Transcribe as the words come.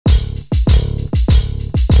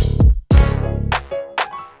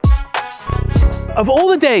Of all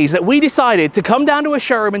the days that we decided to come down to a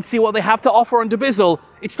showroom and see what they have to offer on dubizzle,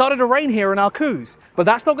 it started to rain here in our coups. But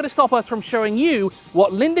that's not going to stop us from showing you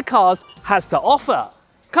what Lynda Cars has to offer.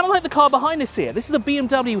 Kind of like the car behind us here. This is a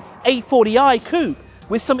BMW 840i coupe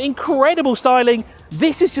with some incredible styling.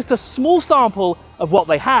 This is just a small sample of what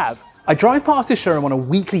they have. I drive past this showroom on a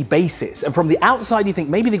weekly basis, and from the outside you think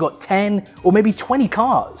maybe they got 10 or maybe 20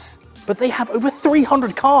 cars. But they have over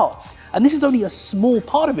 300 cars, and this is only a small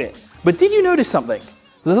part of it. But did you notice something?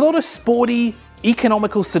 There's a lot of sporty,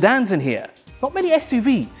 economical sedans in here. Not many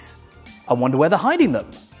SUVs. I wonder where they're hiding them.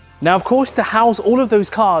 Now, of course, to house all of those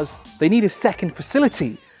cars, they need a second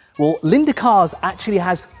facility. Well, Lynda Cars actually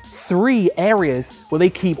has 3 areas where they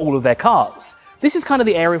keep all of their cars. This is kind of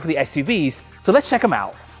the area for the SUVs, so let's check them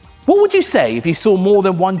out. What would you say if you saw more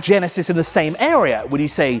than one Genesis in the same area? Would you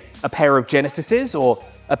say a pair of Genesises or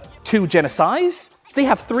 2 Genesis? They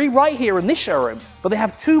have 3 right here in this showroom, but they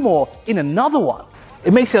have 2 more in another one.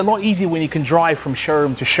 It makes it a lot easier when you can drive from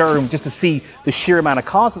showroom to showroom just to see the sheer amount of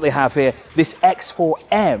cars that they have here. This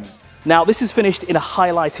X4M. Now, this is finished in a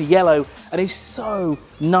highlighter yellow and it's so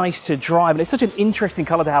nice to drive, and it's such an interesting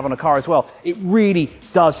color to have on a car as well. It really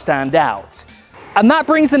does stand out. And that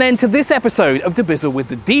brings an end to this episode of dubizzle with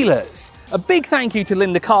the dealers. A big thank you to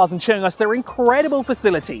Lynda Cars and showing us their incredible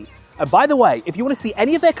facility. And by the way, if you want to see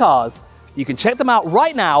any of their cars, you can check them out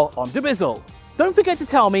right now on dubizzle. Don't forget to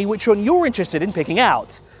tell me which one you're interested in picking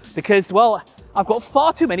out, because, well, I've got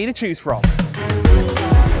far too many to choose from.